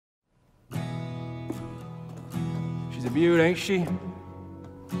She's a beaut, ain't she?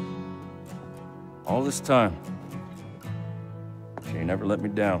 All this time. She ain't never let me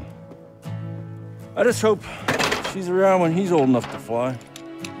down. I just hope she's around when he's old enough to fly.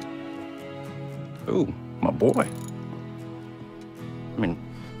 Ooh, my boy. I mean,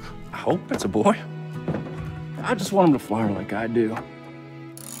 I hope it's a boy. I just want him to fly her like I do.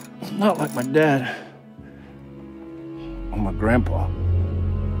 Not like my dad or my grandpa.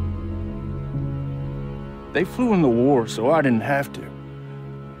 They flew in the war, so I didn't have to.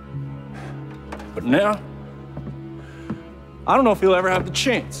 But now, I don't know if he'll ever have the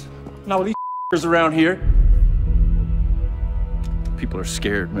chance. Not with these around here. People are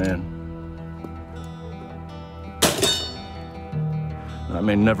scared, man. And I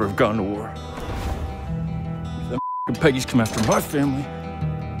may never have gone to war. If them Peggies come after my family,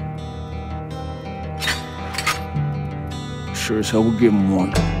 sure as hell we'll give them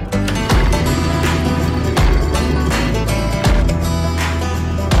one.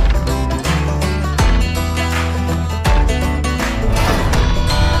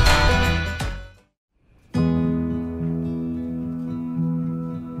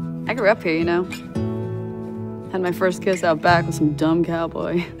 I grew up here, you know. Had my first kiss out back with some dumb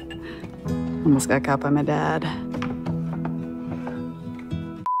cowboy. Almost got caught by my dad.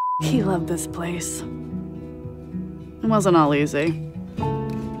 He loved this place. It wasn't all easy.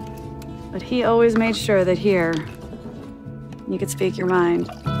 But he always made sure that here, you could speak your mind.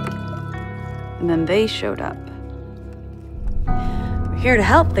 And then they showed up. We're here to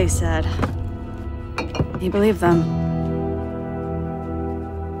help, they said. He believed them.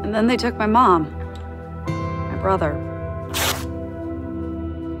 And then they took my mom, my brother.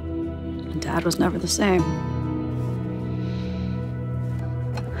 And Dad was never the same.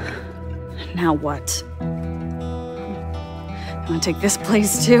 Now what? You wanna take this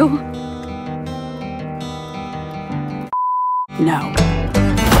place too? No.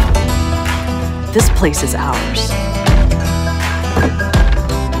 This place is ours.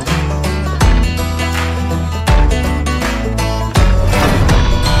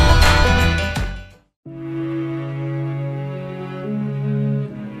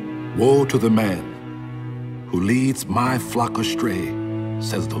 Woe to the man who leads my flock astray,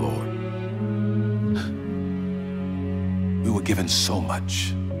 says the Lord. We were given so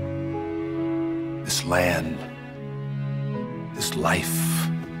much. This land, this life,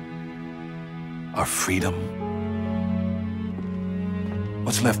 our freedom.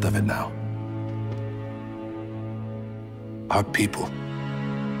 What's left of it now? Our people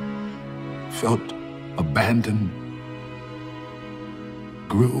felt abandoned,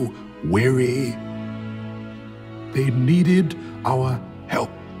 grew weary. They needed our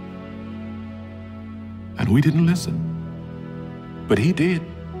help. And we didn't listen. But he did.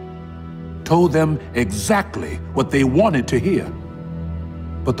 Told them exactly what they wanted to hear.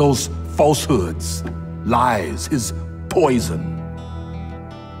 But those falsehoods, lies, his poison,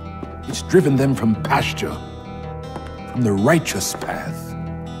 it's driven them from pasture, from the righteous path.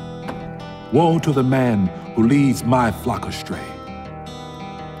 Woe to the man who leads my flock astray.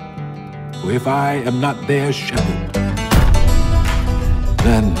 For if I am not their shepherd,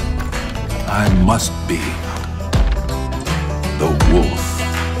 then I must be the wolf.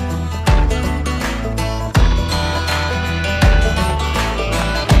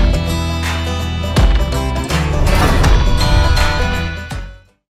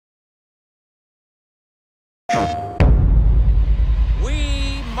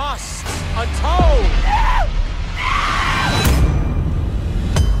 We must atone!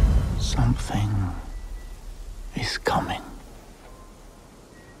 Something is coming.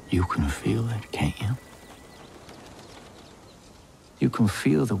 You can feel it, can't you? You can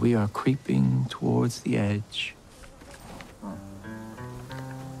feel that we are creeping towards the edge.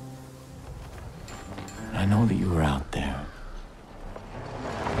 I know that you are out there.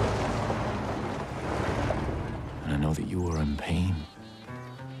 And I know that you are in pain.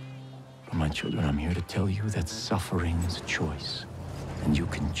 But my children, I'm here to tell you that suffering is a choice. And you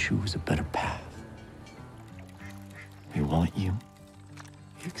can choose a better path. We want you.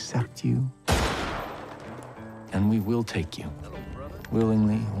 We accept you. And we will take you,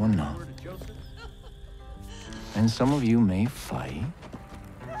 willingly or not. And some of you may fight,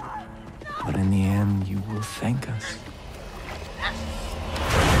 but in the end, you will thank us.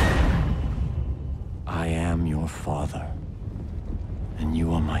 I am your father, and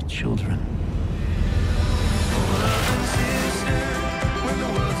you are my children.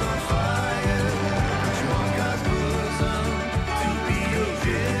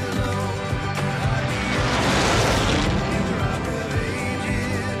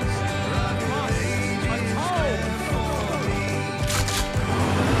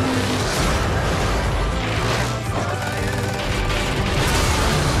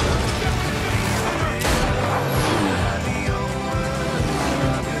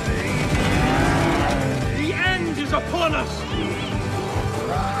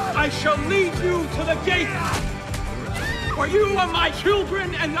 to the gate! For you are my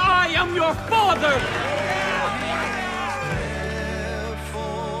children, and I am your father!